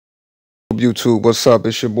YouTube, what's up?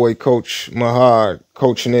 It's your boy Coach Mahad,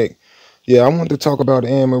 Coach Nick. Yeah, I wanted to talk about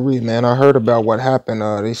Anne Marie, man. I heard about what happened.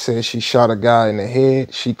 They said she shot a guy in the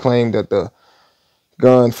head. She claimed that the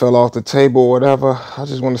gun fell off the table or whatever. I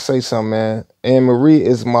just want to say something, man. Anne Marie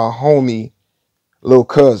is my homie, little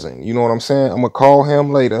cousin. You know what I'm saying? I'm gonna call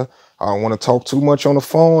him later. I don't want to talk too much on the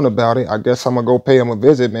phone about it. I guess I'm gonna go pay him a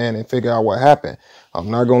visit, man, and figure out what happened. I'm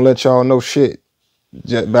not gonna let y'all know shit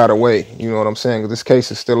just by the way. You know what I'm saying? 'Cause this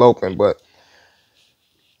case is still open, but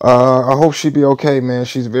I hope she be okay, man.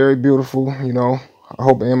 She's very beautiful, you know. I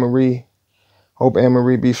hope Anne Marie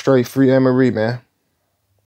be straight. Free Anne Marie, man.